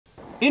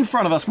In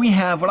front of us, we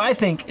have what I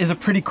think is a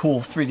pretty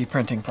cool 3D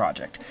printing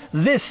project.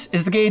 This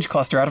is the gauge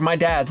cluster out of my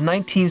dad's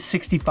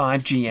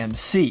 1965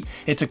 GMC.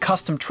 It's a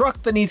custom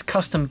truck that needs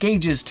custom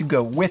gauges to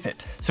go with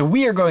it. So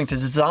we are going to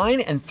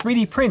design and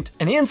 3D print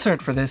an insert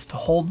for this to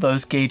hold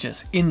those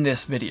gauges in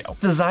this video.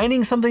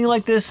 Designing something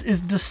like this is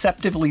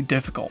deceptively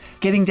difficult.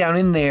 Getting down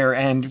in there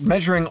and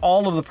measuring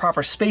all of the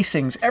proper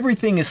spacings,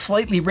 everything is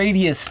slightly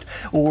radiused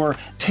or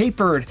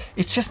tapered.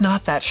 It's just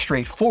not that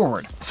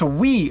straightforward. So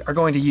we are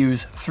going to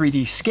use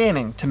 3D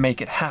scanning to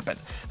make it happen.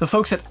 The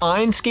folks at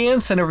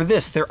Einscan sent over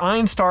this, their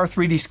Einstar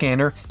 3D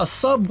scanner, a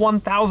sub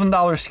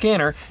 $1,000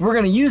 scanner. We're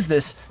going to use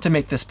this to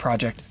make this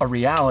project a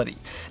reality.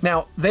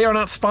 Now, they are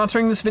not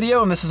sponsoring this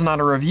video, and this is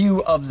not a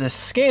review of this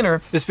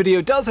scanner. This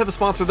video does have a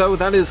sponsor though,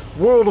 that is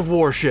World of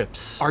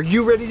Warships. Are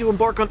you ready to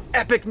embark on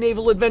epic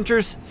naval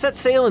adventures? Set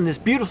sail in this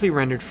beautifully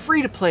rendered,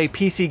 free-to-play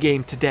PC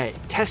game today.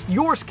 Test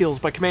your skills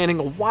by commanding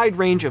a wide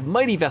range of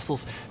mighty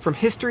vessels from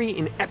history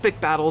in epic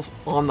battles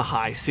on the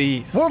high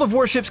seas. World of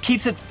Warships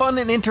keeps it fun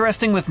and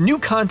interesting with new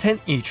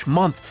content each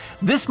month.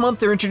 This month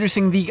they're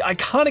introducing the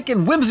iconic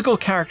and whimsical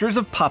characters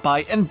of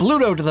Popeye and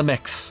Bluto to the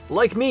mix.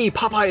 Like me,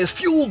 Popeye is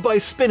fueled by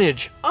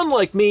spinach.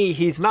 Unlike me,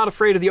 he's not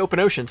afraid of the open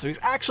ocean, so he's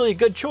actually a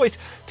good choice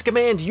to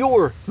command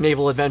your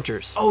naval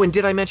adventures. Oh, and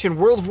did I mention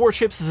World of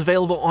Warships is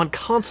available on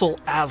console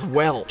as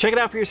well. Check it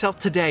out for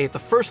yourself today at the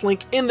first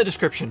link in the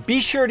description.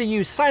 Be sure to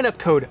use sign-up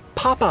code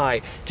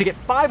POPEYE to get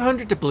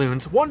 500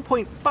 doubloons,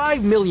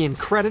 1.5 million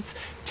credits,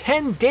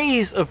 10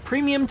 days of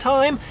premium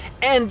time,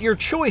 and your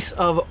choice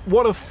of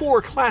one of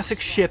 4 classic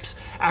ships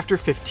after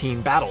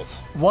 15 battles.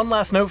 One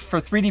last note for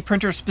 3D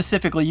printers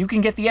specifically, you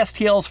can get the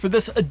STLs for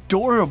this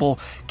adorable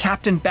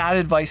Captain Bad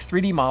Advice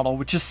 3D model,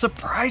 which is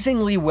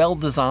surprisingly well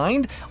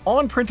designed,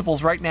 on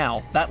printables right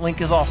now. That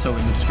link is also in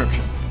the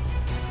description.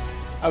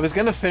 I was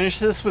gonna finish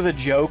this with a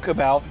joke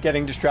about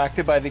getting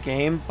distracted by the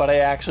game, but I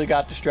actually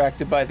got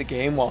distracted by the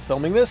game while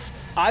filming this.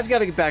 I've got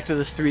to get back to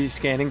this 3D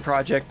scanning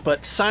project,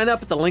 but sign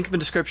up at the link in the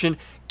description.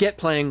 Get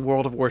playing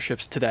World of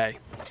Warships today.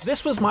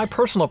 This was my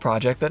personal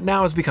project that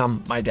now has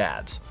become my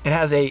dad's. It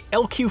has a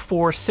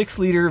LQ4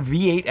 6-liter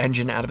V8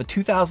 engine out of a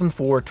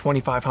 2004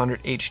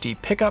 2500 HD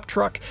pickup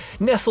truck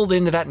nestled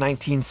into that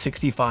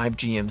 1965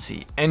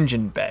 GMC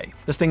engine bay.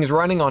 This thing is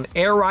running on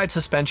air ride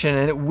suspension,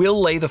 and it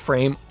will lay the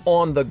frame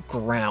on the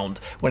ground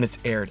when it's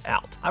aired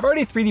out. I've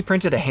already 3D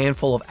printed a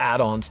handful of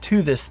add-ons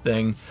to this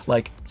thing,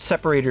 like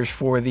separators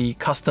for the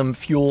custom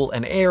fuel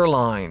and air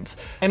lines,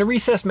 and a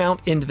recessed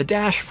mount into the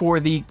dash for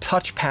the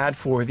touchpad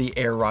for the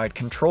air ride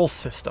control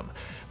system.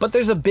 But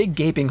there's a big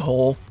gaping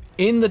hole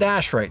in the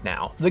dash right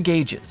now, the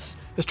gauges.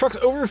 This truck's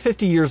over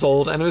 50 years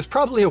old, and it was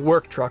probably a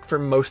work truck for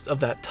most of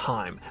that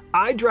time.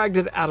 I dragged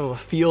it out of a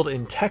field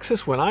in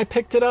Texas when I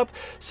picked it up,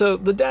 so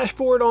the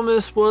dashboard on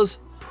this was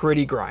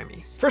pretty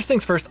grimy. First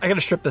things first, I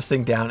gotta strip this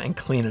thing down and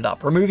clean it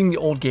up, removing the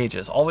old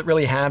gauges. All it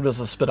really had was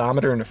a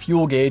speedometer and a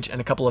fuel gauge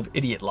and a couple of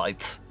idiot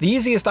lights. The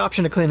easiest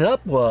option to clean it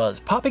up was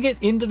popping it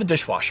into the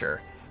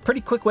dishwasher.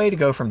 Pretty quick way to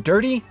go from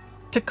dirty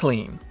to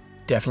clean.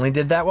 Definitely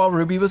did that while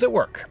Ruby was at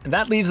work. And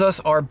that leaves us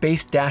our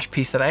base dash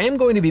piece that I am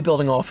going to be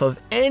building off of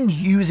and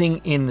using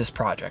in this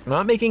project. I'm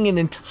not making an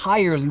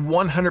entirely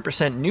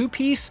 100% new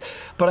piece,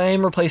 but I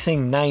am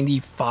replacing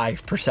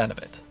 95% of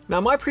it. Now,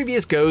 my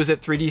previous goes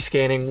at 3D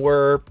scanning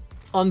were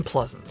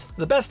unpleasant.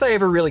 The best I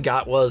ever really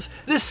got was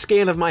this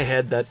scan of my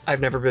head that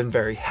I've never been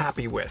very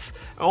happy with.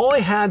 All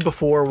I had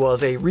before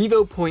was a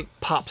Revo Point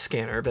pop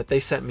scanner that they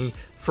sent me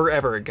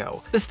forever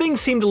ago. This thing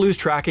seemed to lose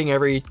tracking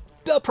every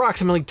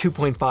approximately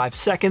 2.5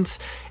 seconds,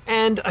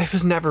 and I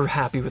was never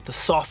happy with the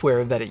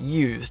software that it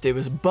used. It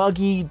was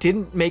buggy,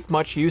 didn't make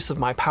much use of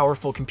my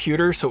powerful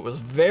computer, so it was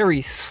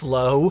very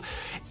slow,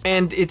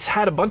 and it's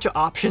had a bunch of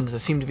options that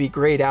seemed to be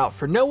grayed out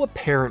for no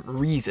apparent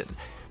reason.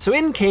 So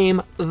in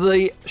came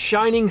the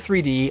Shining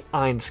 3D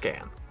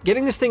Einscan.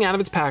 Getting this thing out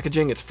of its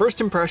packaging, its first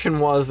impression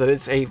was that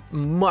it's a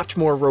much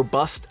more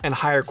robust and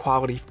higher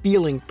quality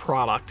feeling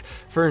product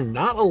for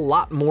not a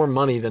lot more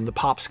money than the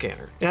pop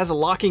scanner. It has a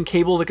locking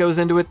cable that goes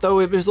into it, though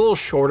it was a little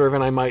shorter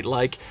than I might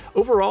like.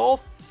 Overall,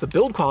 the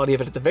build quality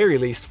of it at the very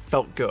least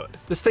felt good.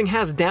 This thing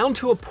has down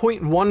to a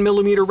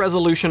 0.1mm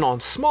resolution on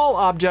small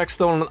objects,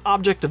 though on an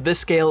object of this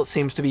scale it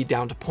seems to be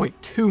down to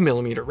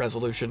 0.2mm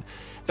resolution.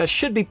 That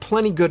should be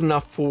plenty good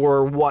enough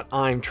for what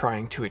I'm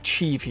trying to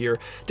achieve here.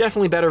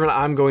 Definitely better than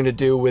I'm going to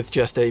do with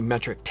just a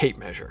metric tape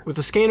measure. With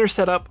the scanner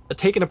set up, a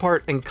taken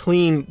apart and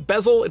clean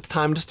bezel, it's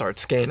time to start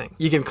scanning.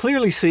 You can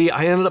clearly see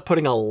I ended up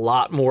putting a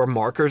lot more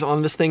markers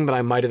on this thing than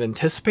I might have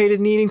anticipated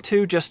needing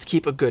to, just to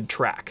keep a good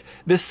track.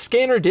 This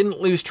scanner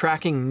didn't lose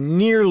tracking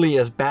nearly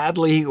as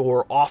badly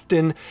or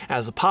often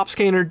as the pop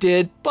scanner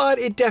did, but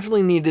it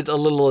definitely needed a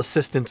little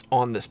assistance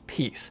on this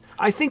piece.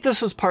 I think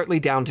this was partly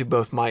down to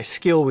both my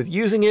skill with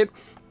using it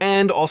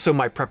and also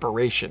my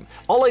preparation.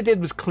 All I did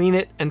was clean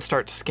it and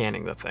start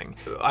scanning the thing.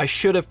 I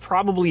should have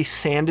probably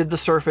sanded the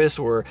surface,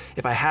 or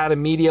if I had a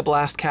media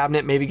blast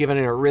cabinet, maybe given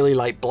it a really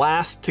light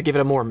blast to give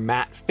it a more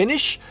matte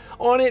finish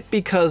on it,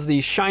 because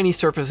the shiny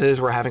surfaces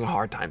were having a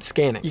hard time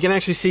scanning. You can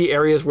actually see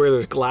areas where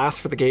there's glass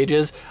for the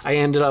gauges. I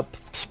ended up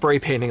spray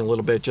painting a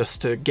little bit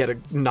just to get a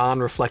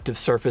non-reflective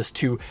surface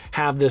to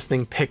have this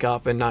thing pick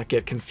up and not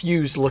get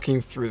confused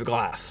looking through the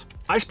glass.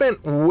 I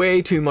spent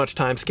way too much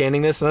time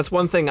scanning this, and that's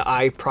one thing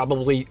I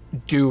probably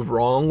do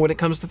wrong when it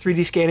comes to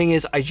 3D scanning,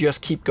 is I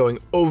just keep going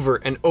over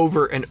and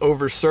over and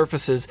over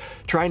surfaces,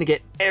 trying to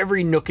get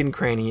every nook and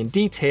cranny and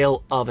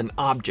detail of an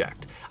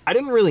object. I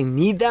didn't really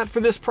need that for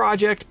this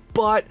project,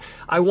 but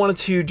I wanted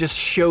to just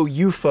show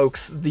you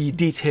folks the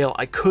detail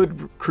I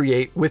could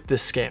create with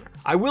this scanner.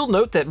 I will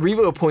note that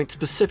RevoPoint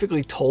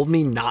specifically told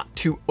me not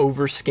to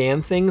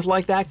overscan things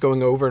like that,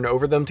 going over and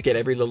over them to get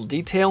every little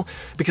detail,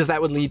 because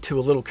that would lead to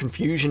a little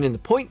confusion in the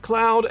point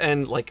cloud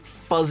and like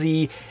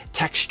fuzzy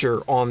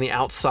texture on the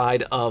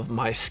outside of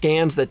my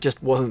scans that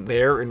just wasn't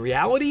there in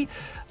reality.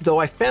 Though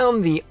I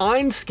found the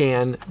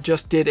Einscan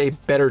just did a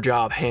better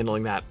job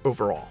handling that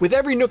overall. With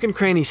every nook and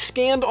cranny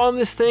scanned on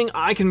this thing,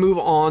 I can move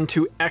on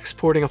to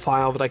exporting a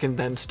file that I can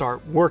then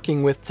start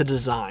working with to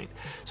design.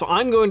 So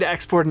I'm going to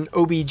export an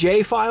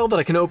OBJ file that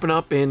I can open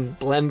up in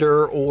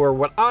Blender, or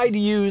what I'd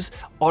use,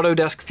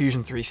 Autodesk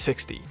Fusion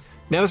 360.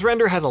 Now this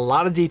render has a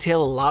lot of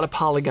detail, a lot of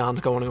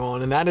polygons going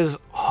on, and that is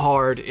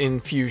hard in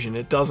Fusion.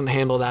 It doesn't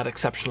handle that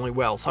exceptionally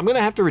well. So I'm gonna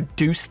have to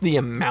reduce the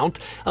amount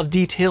of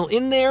detail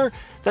in there.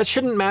 That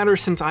shouldn't matter,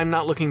 since I'm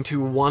not looking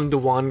to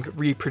one-to-one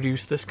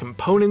reproduce this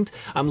component.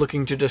 I'm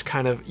looking to just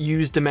kind of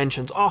use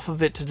dimensions off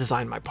of it to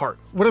design my part.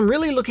 What I'm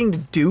really looking to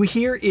do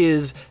here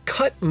is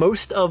cut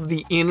most of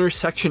the inner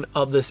section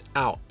of this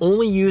out.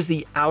 Only use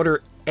the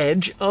outer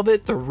edge of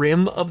it, the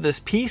rim of this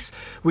piece,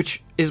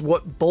 which is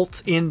what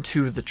bolts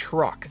into the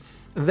truck.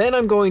 Then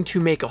I'm going to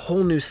make a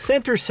whole new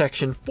center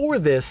section for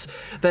this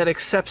that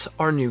accepts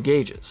our new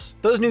gauges.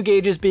 Those new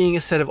gauges being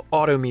a set of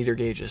autometer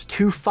gauges,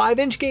 2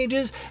 5-inch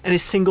gauges and a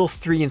single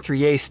 3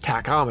 3/8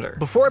 tachometer.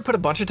 Before I put a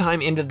bunch of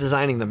time into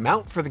designing the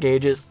mount for the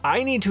gauges,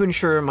 I need to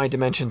ensure my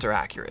dimensions are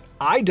accurate.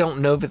 I don't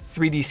know that the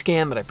 3D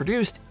scan that I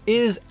produced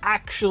is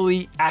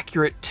actually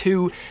accurate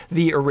to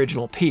the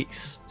original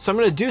piece. So I'm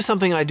going to do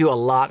something I do a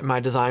lot in my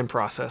design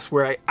process,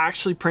 where I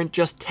actually print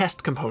just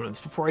test components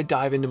before I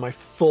dive into my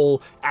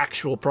full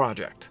actual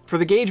project. For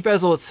the gauge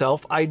bezel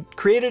itself, I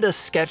created a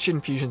sketch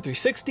in Fusion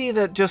 360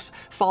 that just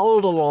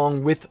followed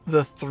along with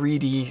the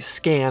 3D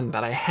scan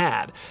that I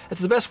had. It's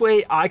the best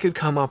way I could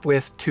come up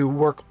with to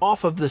work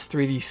off of this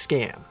 3D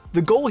scan.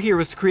 The goal here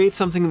was to create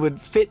something that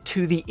would fit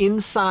to the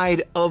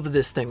inside of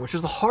this thing, which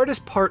is the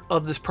hardest part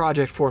of this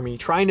project for me,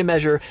 trying to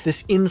measure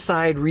this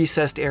inside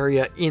recessed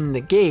area in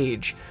the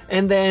gauge,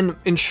 and then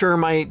ensure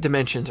my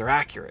dimensions are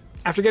accurate.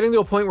 After getting to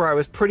a point where I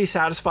was pretty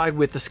satisfied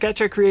with the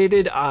sketch I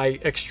created, I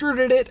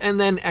extruded it and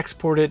then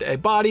exported a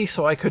body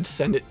so I could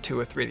send it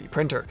to a 3D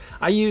printer.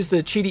 I used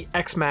the Qidi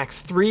X-Max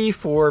 3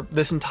 for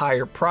this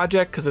entire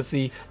project because it's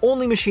the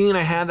only machine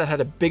I had that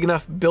had a big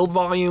enough build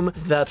volume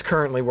that's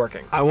currently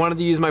working. I wanted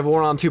to use my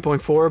Voron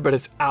 2.4, but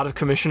it's out of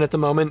commission at the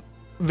moment.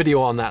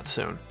 Video on that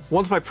soon.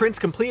 Once my print's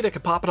complete, I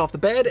can pop it off the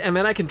bed, and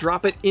then I can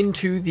drop it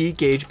into the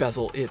gauge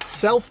bezel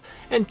itself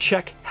and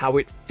check how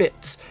it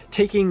fits,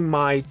 taking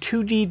my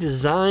 2D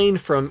design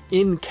from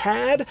in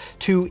CAD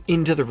to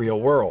into the real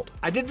world.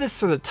 I did this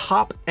for the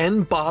top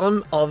and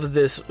bottom of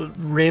this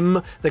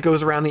rim that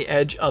goes around the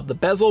edge of the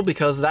bezel,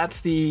 because that's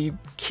the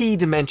key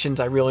dimensions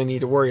I really need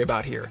to worry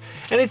about here.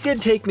 And it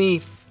did take me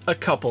a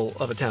couple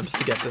of attempts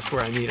to get this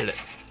where I needed it.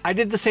 I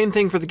did the same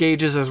thing for the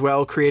gauges as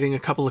well, creating a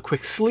couple of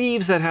quick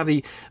sleeves that have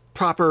the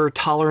proper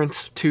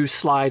tolerance to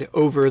slide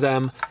over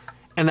them,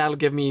 and that'll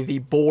give me the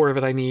bore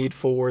that I need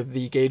for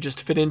the gauges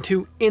to fit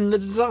into in the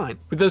design.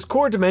 With those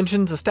core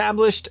dimensions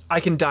established, I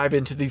can dive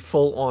into the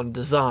full-on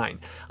design.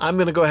 I'm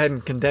gonna go ahead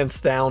and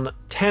condense down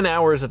 10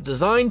 hours of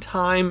design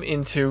time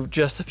into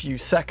just a few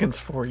seconds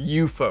for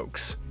you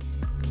folks,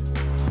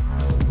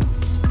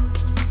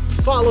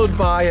 followed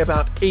by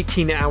about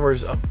 18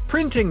 hours of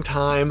printing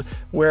time,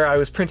 where I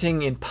was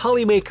printing in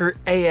Polymaker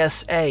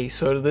ASA,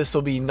 so this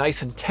will be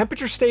nice and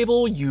temperature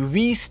stable,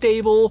 UV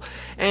stable,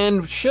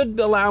 and should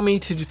allow me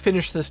to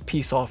finish this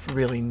piece off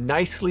really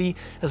nicely,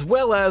 as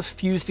well as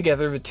fuse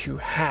together the two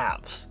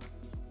halves.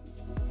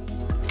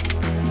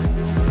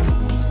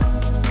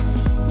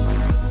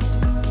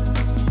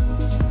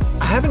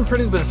 I haven't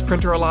printed with this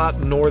printer a lot,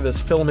 nor this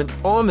filament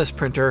on this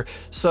printer,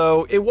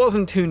 so it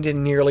wasn't tuned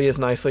in nearly as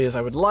nicely as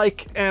I would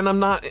like, and I'm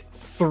not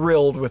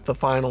thrilled with the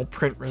final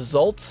print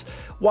results.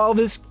 While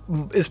this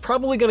is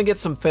probably going to get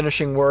some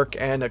finishing work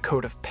and a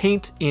coat of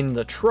paint in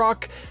the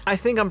truck, I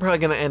think I'm probably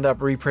going to end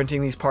up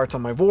reprinting these parts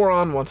on my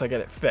Voron once I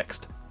get it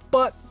fixed.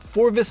 But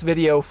for this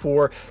video,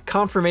 for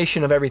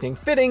confirmation of everything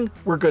fitting,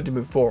 we're good to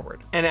move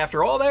forward. And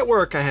after all that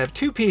work, I have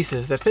two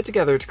pieces that fit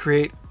together to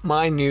create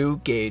my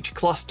new gauge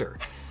cluster.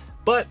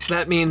 But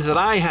that means that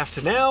I have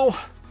to now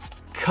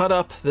cut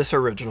up this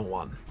original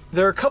one.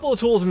 There are a couple of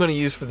tools I'm going to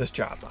use for this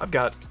job. I've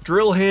got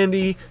drill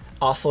handy,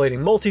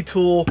 oscillating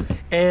multi-tool,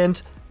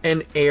 and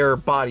an air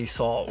body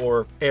saw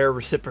or air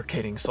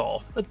reciprocating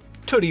saw, a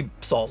tootie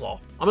sawzall.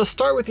 I'm gonna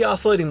start with the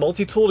oscillating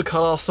multi-tool to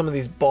cut off some of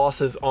these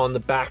bosses on the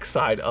back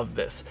side of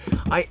this.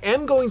 I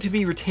am going to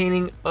be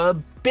retaining a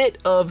bit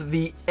of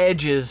the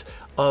edges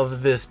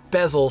of this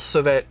bezel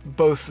so that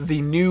both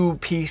the new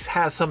piece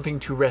has something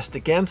to rest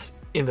against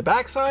in the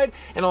backside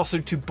and also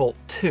to bolt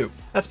to.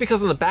 That's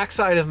because on the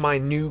backside of my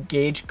new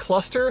gauge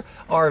cluster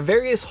are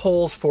various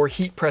holes for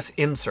heat press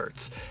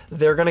inserts.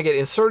 They're gonna get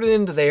inserted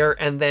into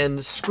there, and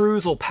then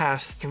screws will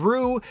pass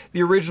through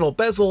the original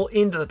bezel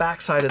into the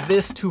backside of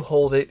this to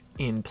hold it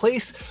in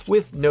place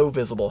with no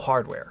visible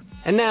hardware.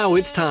 And now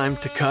it's time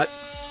to cut,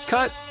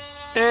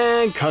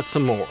 and cut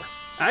some more.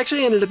 I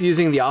actually ended up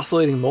using the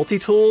oscillating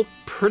multi-tool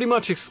pretty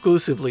much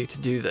exclusively to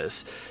do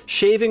this.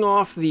 Shaving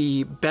off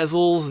the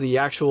bezels, the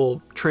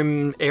actual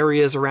trim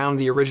areas around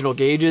the original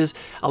gauges,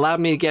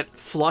 allowed me to get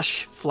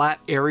flush, flat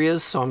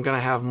areas, so I'm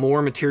gonna have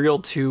more material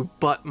to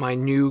butt my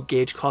new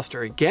gauge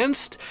cluster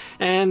against,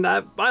 and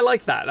I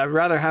like that. I'd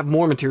rather have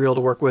more material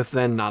to work with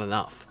than not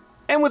enough.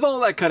 And with all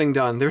that cutting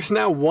done, there's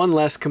now one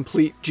less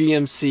complete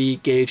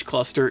GMC gauge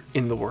cluster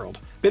in the world.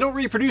 They don't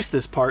reproduce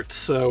this part,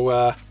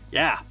 so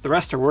yeah, the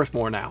rest are worth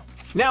more now.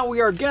 Now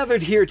we are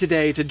gathered here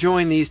today to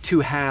join these two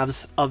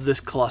halves of this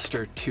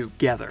cluster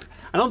together.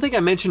 I don't think I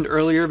mentioned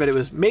earlier that it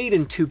was made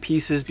in two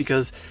pieces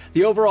because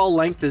the overall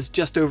length is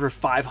just over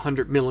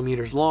 500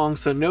 millimeters long,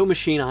 so no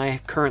machine I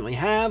currently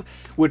have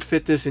would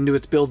fit this into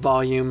its build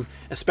volume,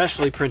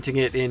 especially printing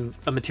it in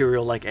a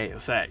material like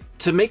ASA.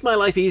 To make my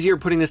life easier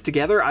putting this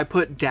together, I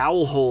put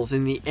dowel holes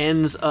in the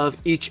ends of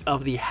each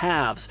of the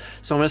halves.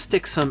 So I'm gonna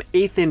stick some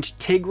 1/8 inch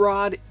TIG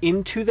rod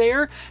into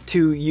there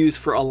to use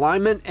for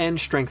alignment and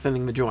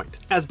strengthening the joint.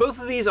 As both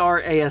of these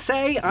are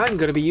ASA, I'm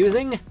gonna be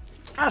using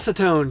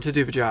acetone to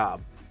do the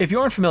job. If you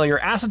aren't familiar,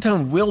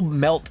 acetone will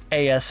melt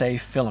ASA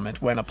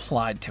filament when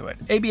applied to it,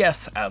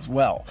 ABS as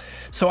well.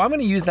 So I'm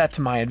going to use that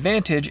to my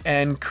advantage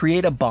and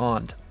create a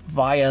bond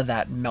via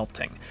that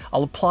melting.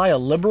 I'll apply a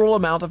liberal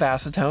amount of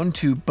acetone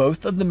to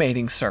both of the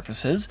mating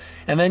surfaces,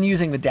 and then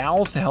using the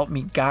dowels to help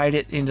me guide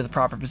it into the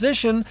proper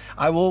position,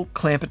 I will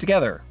clamp it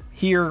together.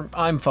 Here,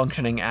 I'm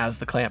functioning as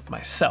the clamp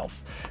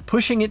myself,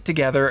 pushing it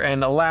together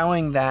and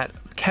allowing that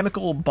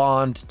chemical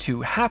bond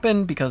to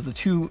happen. Because the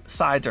two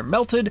sides are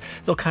melted,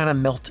 they'll kind of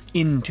melt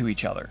into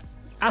each other.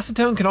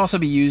 Acetone can also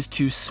be used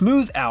to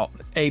smooth out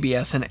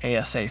ABS and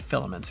ASA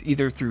filaments,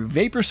 either through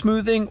vapor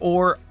smoothing,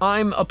 or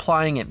I'm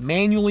applying it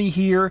manually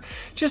here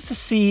just to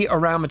see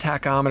around the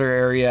tachometer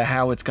area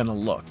how it's going to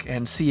look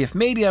and see if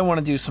maybe I want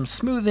to do some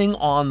smoothing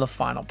on the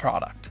final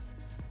product.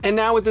 And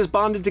now with this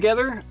bonded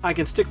together, I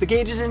can stick the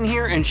gauges in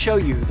here and show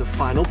you the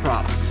final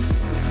product.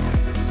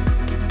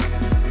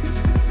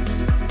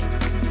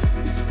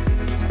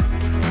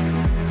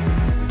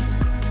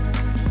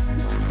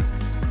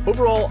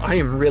 Overall, I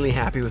am really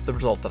happy with the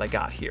result that I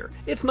got here.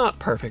 It's not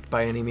perfect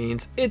by any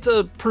means, it's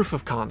a proof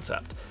of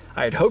concept.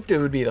 I had hoped it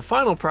would be the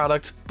final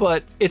product,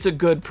 but it's a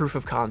good proof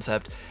of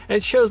concept, and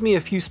it shows me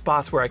a few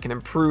spots where I can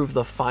improve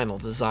the final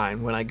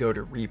design when I go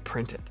to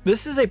reprint it.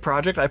 This is a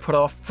project I put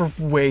off for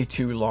way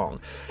too long.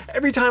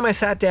 Every time I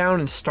sat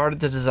down and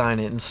started to design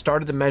it and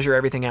started to measure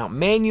everything out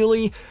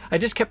manually, I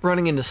just kept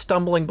running into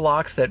stumbling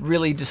blocks that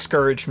really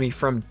discouraged me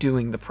from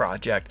doing the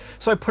project,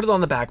 so I put it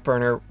on the back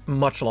burner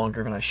much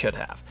longer than I should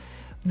have.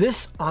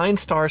 This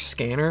OnStar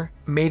scanner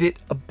made it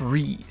a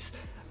breeze.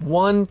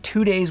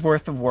 1-2 days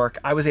worth of work,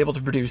 I was able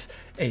to produce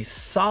a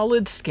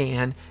solid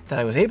scan that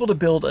I was able to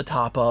build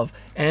atop of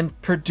and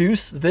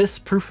produce this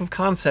proof of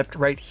concept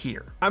right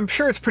here. I'm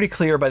sure it's pretty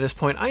clear by this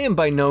point, I am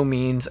by no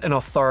means an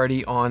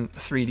authority on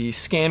 3D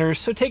scanners,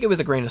 so take it with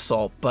a grain of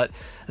salt, but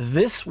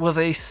this was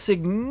a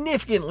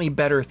significantly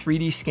better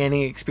 3D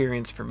scanning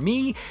experience for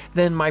me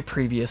than my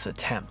previous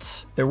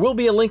attempts. There will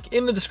be a link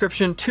in the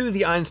description to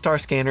the OnStar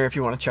scanner if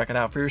you want to check it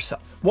out for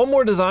yourself. One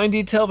more design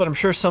detail that I'm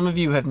sure some of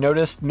you have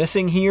noticed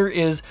missing here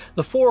is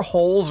the 4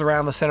 holes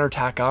around the center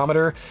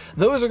tachometer.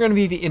 Those are going to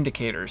be the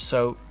indicators,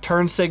 so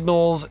turn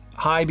signals,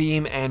 high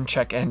beam, and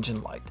check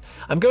engine light.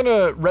 I'm going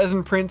to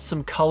resin print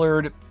some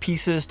colored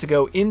pieces to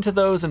go into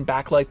those and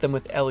backlight them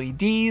with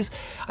LEDs.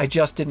 I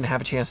just didn't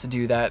have a chance to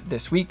do that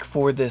this week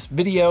for this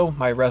video.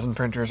 My resin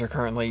printers are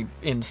currently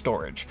in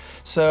storage,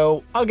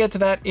 so I'll get to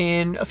that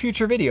in a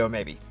future video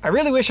maybe. I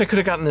really wish I could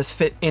have gotten this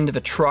fit into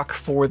the truck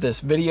for this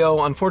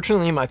video.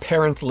 Unfortunately, my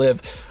parents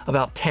live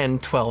about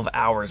 10-12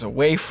 hours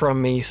away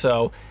from me,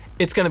 so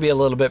it's going to be a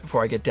little bit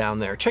before I get down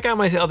there. Check out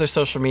my other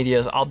social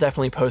medias. I'll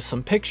definitely post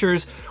some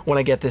pictures when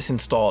I get this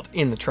installed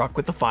in the truck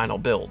with the final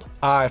build.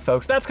 Alright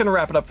folks, that's going to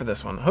wrap it up for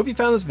this one. Hope you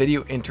found this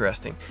video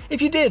interesting.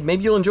 If you did,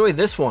 maybe you'll enjoy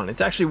this one. It's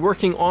actually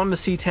working on the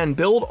C10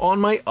 build on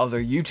my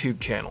other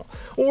YouTube channel.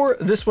 Or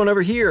this one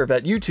over here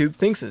that YouTube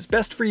thinks is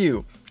best for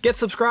you. Get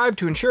subscribed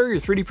to ensure your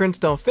 3D prints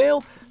don't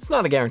fail. It's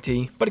not a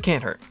guarantee, but it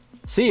can't hurt.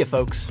 See ya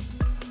folks.